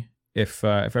 3. If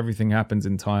everything happens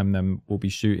in time, then we'll be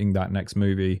shooting that next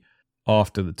movie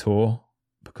after the tour,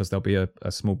 because there'll be a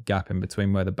small gap in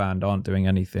between where the band aren't doing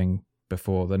anything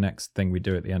before the next thing we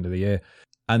do at the end of the year.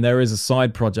 And there is a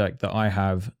side project that I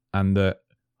have, and that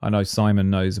I know Simon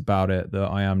knows about it, that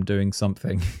I am doing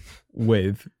something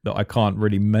with that I can't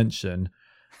really mention.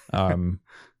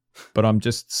 But I'm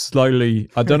just slowly.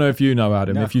 I don't know if you know,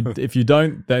 Adam. No. If you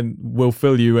don't, then we'll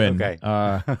fill you in. Okay.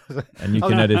 And you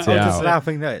can edit it out. I was just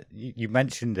laughing that you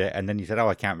mentioned it, and then you said, "Oh,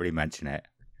 I can't really mention it,"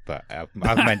 but I'm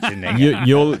mentioning it.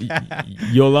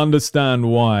 You'll understand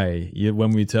why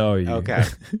when we tell you. Okay.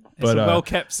 But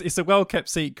it's a well kept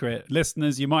secret,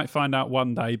 listeners. You might find out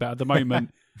one day, but at the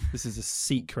moment. This is a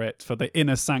secret for the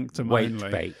inner sanctum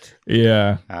only. Bait.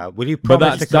 Yeah. Will you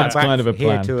promise to come back kind of a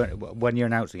plan. here when you're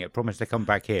announcing it? Promise to come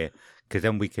back here, because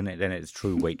then then it's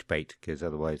true wait bait. Because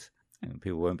otherwise,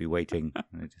 people won't be waiting.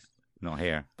 They're just not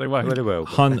here. They won't. Well, they will.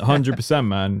 100%,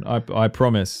 man. I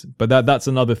promise. But that's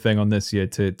another thing on this year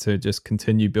to just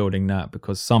continue building that,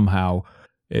 because somehow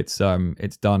it's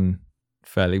done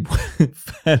fairly well.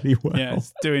 Yeah,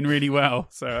 it's doing really well.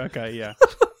 So okay, yeah.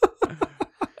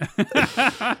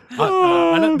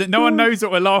 No one knows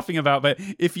what we're laughing about, but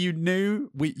if you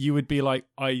knew, you would be like,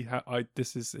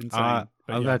 this is insane. I'm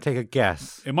going to take a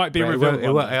guess. It might be revealed.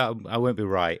 I won't be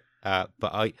right,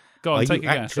 but Go on, take you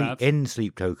a guess, actually Ad? In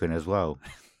Sleep Token as well?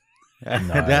 No.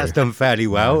 That's done fairly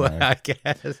well, no. I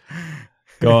guess.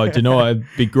 God, you know what? It'd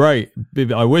be great.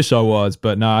 I wish I was,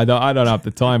 but no, I don't have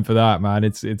the time for that, man.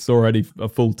 It's already a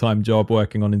full-time job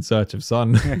working on In Search of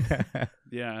Sun.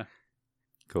 Yeah.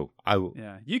 Cool. I will.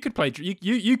 Yeah, you could play.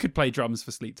 You could play drums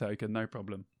for Sleep Token, no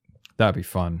problem. That'd be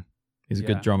fun. He's a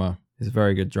good drummer. He's a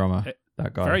very good drummer.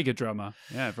 That guy. Very good drummer.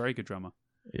 Yeah, very good drummer.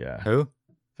 Yeah. Who?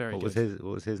 Very what good.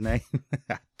 What was his name?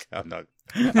 I'm not.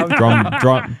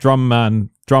 Drum man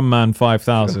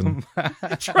 5000.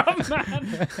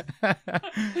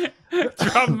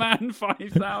 Drum man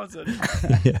 5000.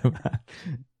 Yeah, man.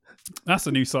 That's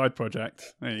a new side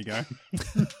project. There you go.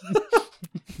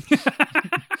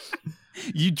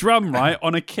 You drum, right,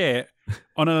 on a kit,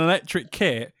 on an electric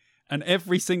kit, and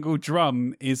every single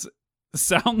drum is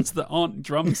sounds that aren't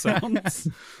drum sounds.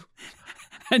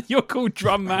 And you're called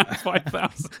Drum Man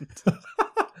 5000.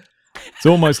 It's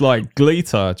almost like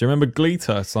Gleeter. Do you remember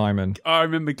Gleeter, Simon? I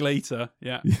remember Gleeter,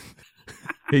 yeah.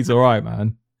 He's all right,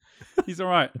 man. He's all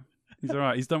right.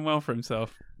 He's done well for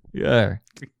himself. Yeah.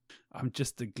 I'm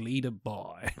just a Gleeter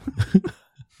boy.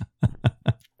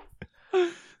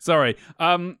 Sorry.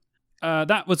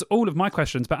 That was all of my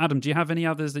questions. But Adam, do you have any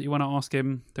others that you want to ask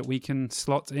him that we can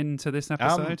slot into this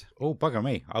episode? Oh, bugger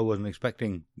me! I wasn't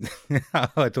expecting. I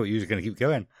thought you were going to keep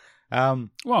going. Well,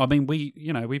 I mean, we've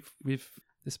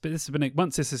this has been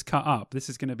once this is cut up, this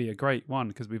is going to be a great one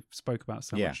because we've spoke about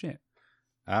so much shit.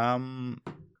 I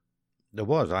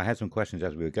had some questions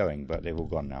as we were going, but they've all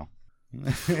gone now.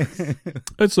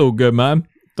 It's all good, man.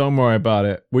 Don't worry about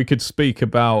it. We could speak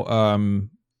about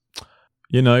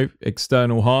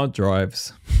external hard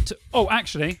drives. Oh,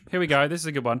 actually, here we go. This is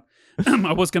a good one.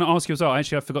 I was going to ask you as well.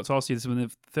 Actually, I forgot to ask you this when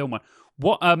the film one.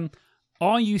 What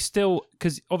are you still?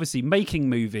 Because obviously, making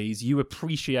movies, you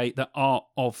appreciate the art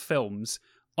of films.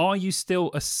 Are you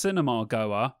still a cinema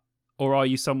goer, or are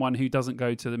you someone who doesn't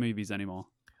go to the movies anymore?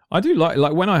 I do like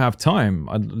when I have time.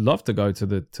 I'd love to go to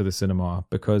the cinema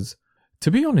because, to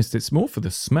be honest, it's more for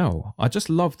the smell. I just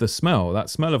love the smell. That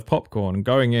smell of popcorn,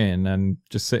 going in and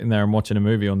just sitting there and watching a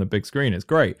movie on the big screen. It's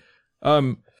great.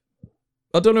 I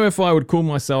don't know if I would call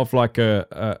myself like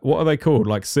a what are they called?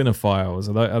 Like cinephiles?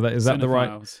 Is that the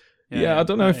right? Yeah, I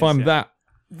don't know if I'm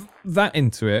that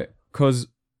into it because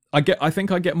I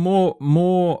think I get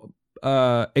more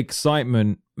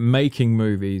excitement making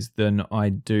movies than I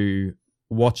do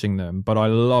watching them. But I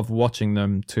love watching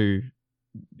them to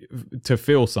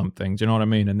feel something. Do you know what I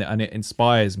mean? And it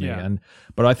inspires me. Yeah.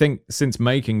 But I think since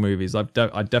making movies, I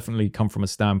definitely come from a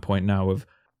standpoint now of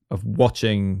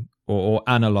watching or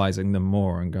analyzing them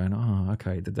more and going, oh,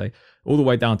 okay, did they, all the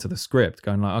way down to the script,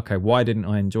 going like, okay, why didn't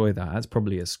I enjoy that? That's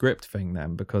probably a script thing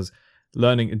then, because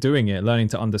learning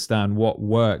to understand what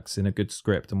works in a good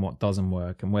script and what doesn't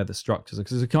work and where the structures are,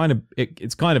 because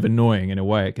it's kind of annoying in a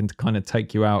way. It can kind of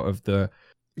take you out of the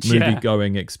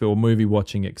movie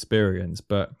watching experience.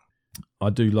 But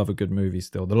I do love a good movie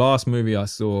still. The last movie I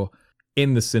saw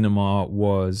in the cinema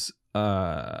was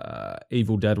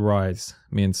Evil Dead Rise.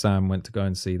 Me and Sam went to go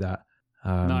and see that.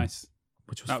 Nice.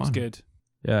 Which was that fun. Was good.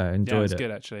 Yeah, I enjoyed it. It was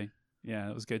good actually. Yeah,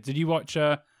 it was good. Did you watch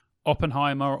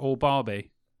Oppenheimer or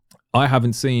Barbie? I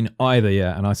haven't seen either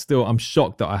yet, and I'm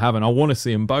shocked that I haven't. I want to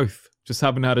see them both. Just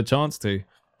haven't had a chance to.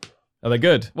 Are they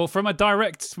good? Well, from a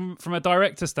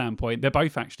director standpoint, they're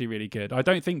both actually really good. I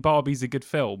don't think Barbie's a good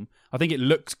film. I think it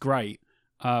looks great.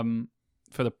 For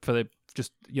the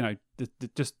just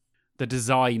the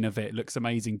design of it looks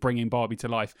amazing, bringing Barbie to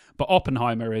life. But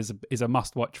Oppenheimer is a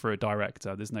must watch for a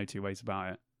director. There's no two ways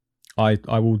about it.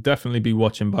 I will definitely be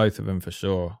watching both of them for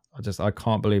sure. I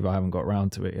can't believe I haven't got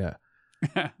around to it yet.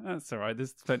 That's all right.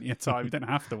 There's plenty of time. You don't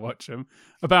have to watch them.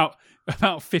 About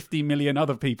 50 million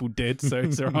other people did, so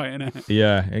it's all right, isn't it?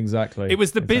 Yeah, exactly. It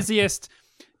was the busiest.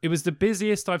 It was the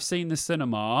busiest I've seen the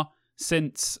cinema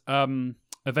since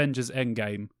Avengers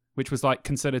Endgame, which was like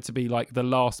considered to be like the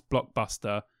last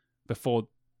blockbuster before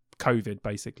COVID,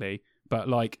 basically. But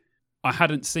like, I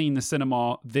hadn't seen the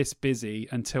cinema this busy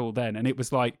until then, and it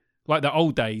was like the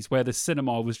old days where the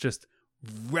cinema was just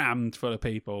rammed full of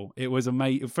people. It was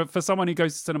amazing for someone who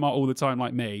goes to cinema all the time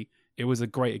like me. It was a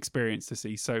great experience to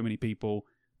see so many people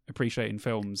appreciating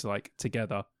films like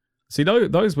together. See,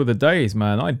 those were the days,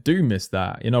 man. I do miss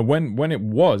that. You know, when it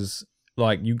was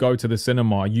like you go to the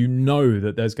cinema, you know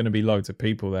that there's going to be loads of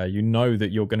people there. You know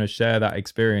that you're going to share that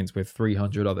experience with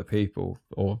 300 other people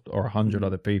or 100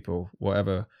 other people,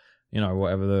 whatever.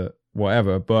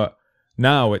 But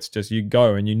now it's just you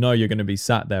go and you know you're going to be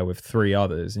sat there with 3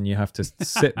 others and you have to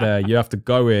sit there. You have to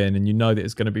go in and you know that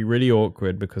it's going to be really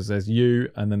awkward because there's you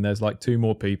and then there's like 2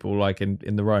 more people like in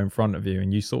the row in front of you,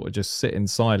 and you sort of just sit in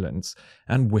silence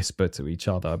and whisper to each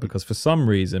other because for some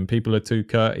reason people are too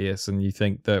courteous and you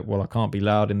think that, well, I can't be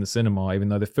loud in the cinema even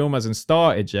though the film hasn't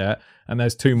started yet and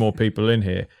there's 2 more people in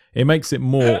here. It makes it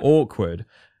more awkward.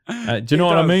 Do you know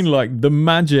what I mean? Like the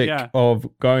magic of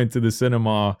going to the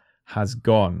cinema has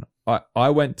gone. I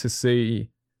went to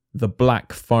see The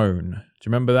Black Phone. Do you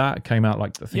remember that? It came out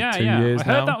like I think 2 years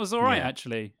now. I heard that was all right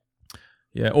actually.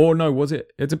 Yeah, or no, was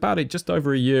it? It's about it just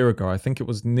over a year ago. I think it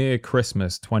was near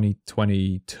Christmas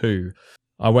 2022.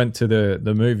 I went to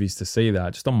the movies to see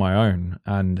that just on my own,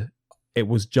 and it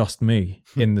was just me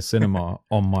in the cinema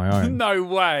on my own. No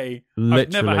way. Literally,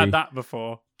 I've never had that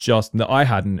before. I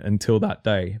hadn't until that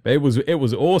day. But it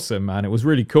was awesome, man. It was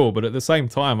really cool. But at the same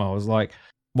time, I was like,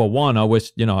 well, 1, I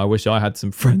wish I had some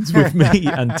friends with me,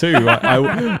 and 2,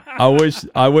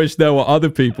 I wish there were other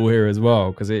people here as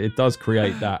well, because it does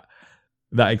create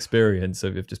that experience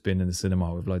of just being in the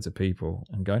cinema with loads of people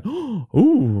and going, ooh,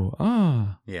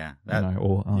 Yeah.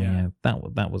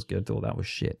 that was good, or that was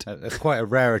shit. That's quite a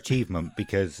rare achievement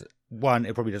because, one,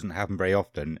 it probably doesn't happen very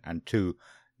often, and two,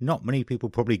 not many people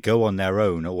probably go on their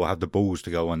own or have the balls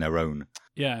to go on their own.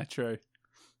 Yeah, true.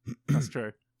 That's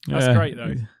true. That's great,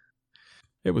 though.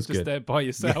 It was just good. there by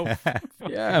yourself.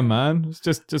 Yeah, man. It's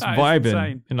just That is vibing.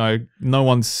 insane. You know, no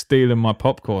one's stealing my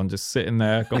popcorn. Just sitting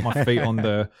there, got my feet on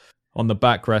the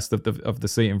backrest of the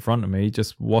seat in front of me,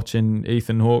 just watching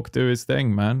Ethan Hawke do his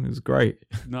thing. Man, it was great.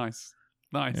 Nice.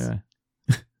 Yeah.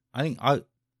 I think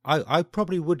I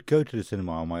probably would go to the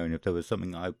cinema on my own if there was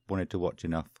something I wanted to watch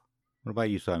enough. What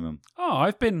about you, Simon? Oh,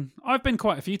 I've been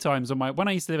quite a few times on when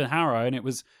I used to live in Harrow, and it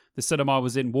was the cinema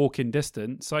was in walking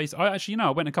distance. So I actually, I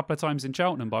went a couple of times in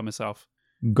Cheltenham by myself.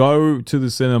 Go to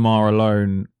the cinema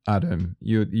alone, Adam.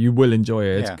 You will enjoy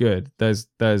it. It's good. There's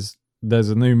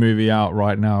a new movie out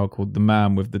right now called The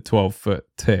Man with the 12-foot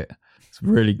tit. It's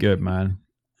really good, man.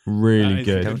 Really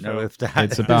good. I don't know if that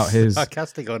it's about his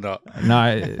sarcastic or not.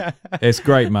 No, it's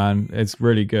great, man. It's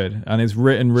really good, and it's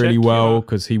written really well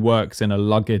because he works in a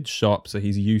luggage shop, so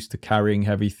he's used to carrying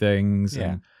heavy things,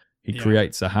 and he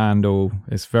creates a handle.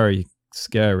 It's very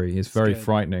scary. It's very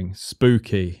frightening,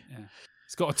 spooky. Yeah.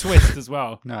 It's got a twist as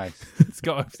well. Nice. It's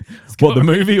got the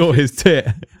movie or his tit?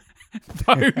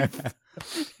 Both.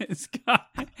 He's got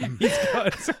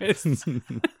a twist,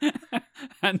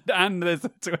 and there's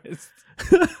a twist.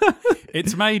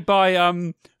 It's made by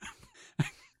M.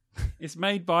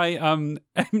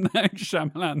 Night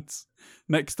Shyamalan's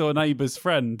next door neighbour's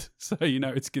friend, so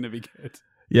it's going to be good.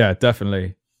 Yeah,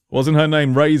 definitely. Wasn't her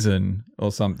name Raisin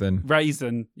or something?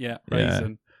 Raisin, yeah,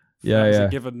 Raisin. Yeah, That was a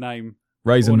given name.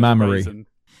 Raisin Mammary.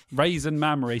 Raisin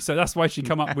Mammary. So that's why she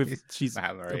come up with. She's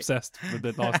obsessed with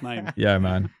the last name. Yeah,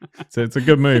 man. So it's a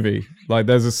good movie. Like,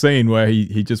 there's a scene where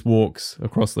he just walks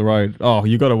across the road. Oh,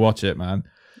 you got to watch it, man.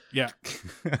 Yeah.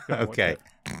 Okay.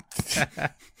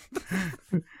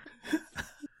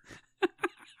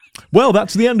 Well,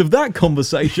 that's the end of that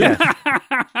conversation.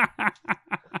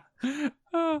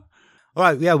 All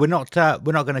right. Yeah, we're not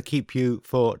going to keep you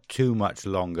for too much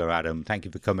longer, Adam. Thank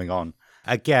you for coming on.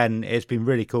 Again, it's been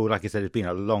really cool. Like I said, it's been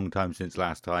a long time since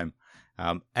last time.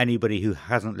 Anybody who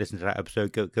hasn't listened to that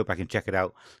episode, go back and check it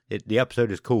out. The episode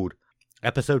is called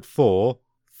Episode 4,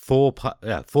 Four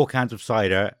cans of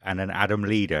cider and an Adam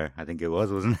Leader, I think it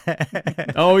was, wasn't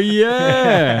it? Oh,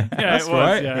 yeah. That's it was,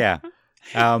 right. Yeah.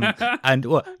 And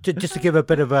just to give a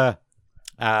bit of a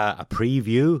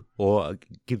preview or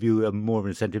give you a more of an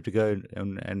incentive to go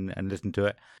and listen to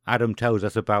it, Adam tells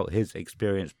us about his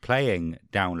experience playing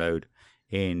Download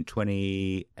in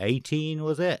 2018,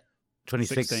 was it?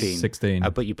 2016. 16.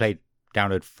 But you played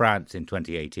Download France in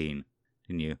 2018,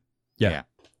 didn't you? Yeah.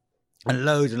 And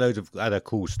loads of other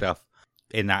cool stuff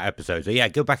in that episode. So yeah,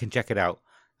 go back and check it out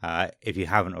if you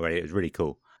haven't already. It was really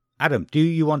cool. Adam, do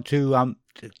you want to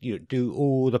do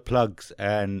all the plugs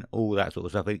and all that sort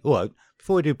of stuff? Well,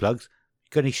 before we do plugs,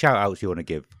 got any shout outs you want to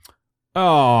give?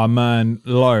 Oh man,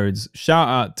 loads. Shout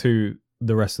out to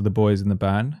the rest of the boys in the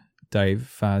band,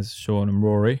 Dave, Faz, Sean and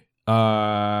Rory.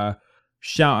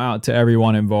 Shout out to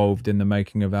everyone involved in the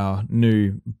making of our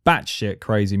new batshit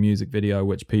crazy music video,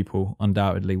 which people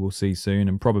undoubtedly will see soon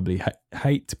and probably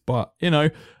hate, but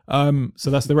so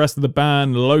that's the rest of the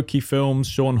band: Loki Films,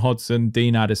 Sean Hodson,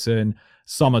 Dean Addison,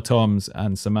 Summer Toms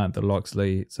and Samantha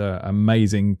Loxley. It's an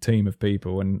amazing team of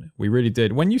people, and we really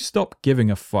did. When you stop giving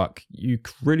a fuck, you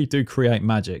really do create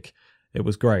magic. It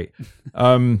was great.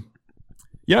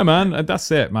 Yeah, man, that's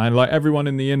it, man. Like everyone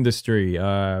in the industry,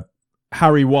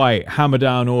 Harry White, Hammer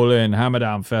Down All In, Hammer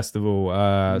Down Festival,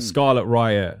 Scarlet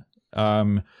Riot,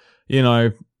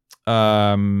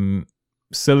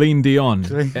 Celine Dion,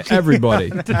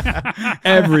 everybody.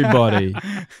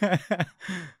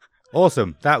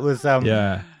 Awesome. That was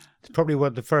it's probably one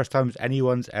of the first times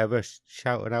anyone's ever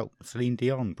shouted out Celine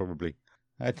Dion, probably.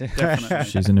 Definitely.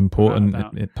 She's an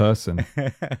important person.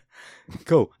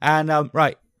 Cool. And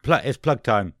right, it's plug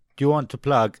time. Do you want to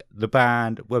plug the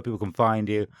band, where people can find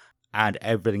you, and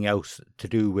everything else to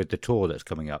do with the tour that's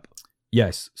coming up?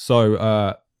 Yes.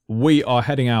 So we are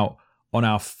heading out on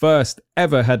our first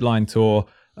ever headline tour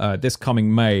this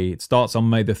coming May. It starts on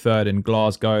May the 3rd in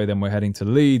Glasgow. Then we're heading to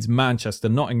Leeds, Manchester,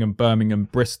 Nottingham, Birmingham,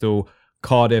 Bristol,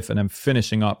 Cardiff, and then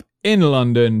finishing up in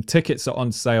London. Tickets are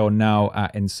on sale now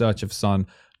at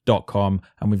insearchofsun.com.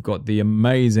 And we've got the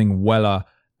amazing Weller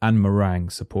and Meringue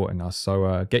supporting us.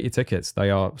 So get your tickets. They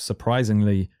are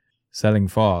surprisingly selling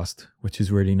fast, which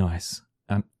is really nice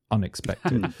and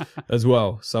unexpected as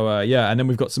well. So and then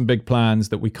we've got some big plans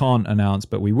that we can't announce,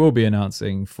 but we will be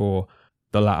announcing for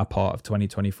the latter part of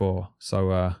 2024.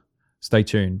 So stay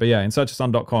tuned. But yeah,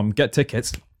 insearchofsun.com, get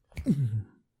tickets.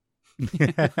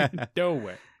 Do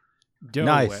it.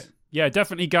 Nice. It. Yeah,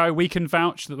 definitely go. We can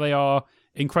vouch that they are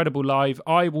incredible live.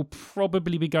 I will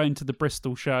probably be going to the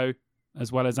Bristol show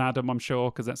as well as Adam, I'm sure,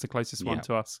 because that's the closest one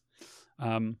to us.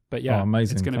 But yeah,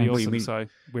 amazing. It's going to be Thanks. awesome. So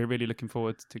we're really looking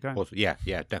forward to going. Awesome. Yeah,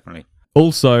 definitely.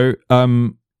 Also,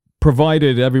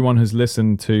 provided everyone has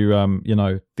listened to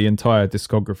the entire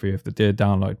discography of the Dear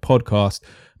Download podcast,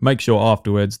 make sure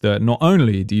afterwards that not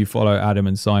only do you follow Adam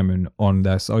and Simon on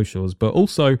their socials, but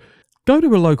also go to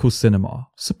a local cinema,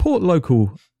 support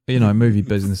local movie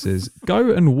businesses,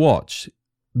 go and watch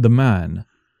The Man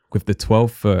with the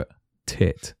 12-foot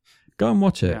tit. Go and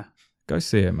watch it. Yeah. Go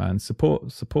see it, man.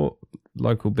 Support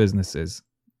local businesses.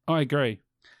 I agree.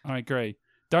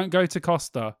 Don't go to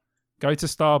Costa. Go to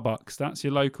Starbucks. That's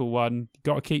your local one. You've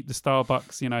got to keep the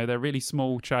Starbucks. They're a really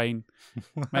small chain.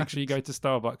 Make sure you go to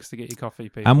Starbucks to get your coffee,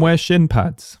 people. And wear shin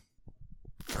pads.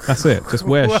 That's it. Just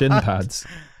wear shin pads.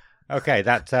 Okay,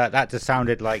 that just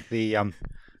sounded like the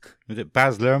was it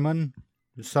Baz Luhrmann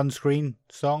sunscreen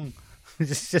song? It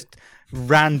just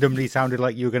randomly sounded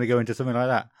like you were going to go into something like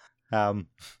that.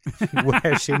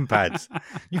 Wear shin pads.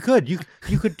 You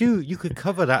could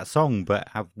cover that song, but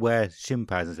wear shin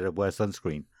pads instead of wear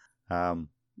sunscreen.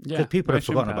 Because people have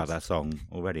forgotten about that song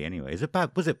already. Anyway, was it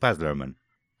Baz Luhrmann?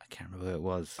 I can't remember who it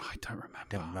was. I don't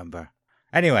remember.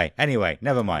 Anyway,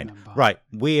 never mind. Right,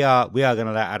 we are going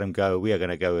to let Adam go. We are going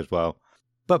to go as well.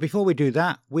 But before we do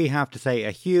that, we have to say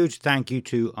a huge thank you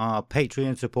to our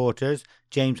Patreon supporters: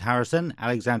 James Harrison,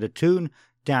 Alexander Toon,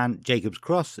 Dan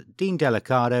Jacobs-Cross, Dean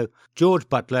Delicado, George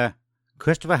Butler,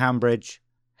 Christopher Hambridge,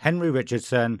 Henry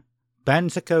Richardson, Ben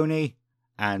Sacconi,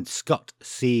 and Scott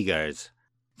Seegers.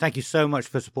 Thank you so much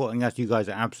for supporting us. You guys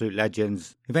are absolute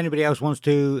legends. If anybody else wants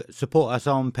to support us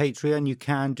on Patreon, you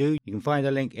can do. You can find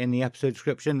a link in the episode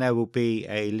description. There will be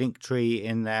a link tree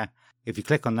in there. If you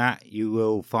click on that, you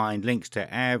will find links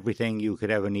to everything you could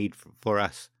ever need for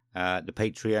us. The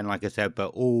Patreon, like I said, but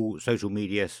all social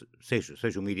media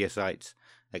sites,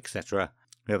 etc.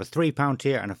 We have a £3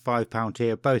 tier and a £5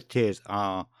 tier. Both tiers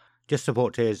are just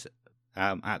support tiers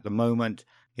at the moment.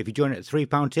 If you join at the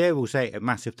 £3 tier, we'll say a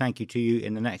massive thank you to you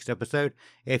in the next episode.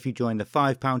 If you join the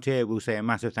 £5 tier, we'll say a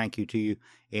massive thank you to you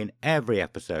in every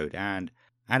episode. And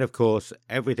of course,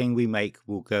 everything we make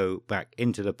will go back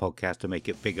into the podcast to make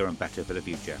it bigger and better for the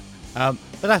future. But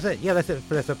that's it. Yeah, that's it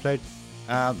for this episode.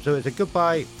 So it's a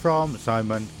goodbye from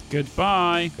Simon.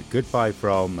 Goodbye. A goodbye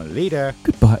from Leader.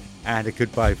 Goodbye. And a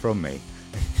goodbye from me.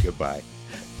 Goodbye.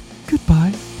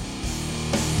 Goodbye.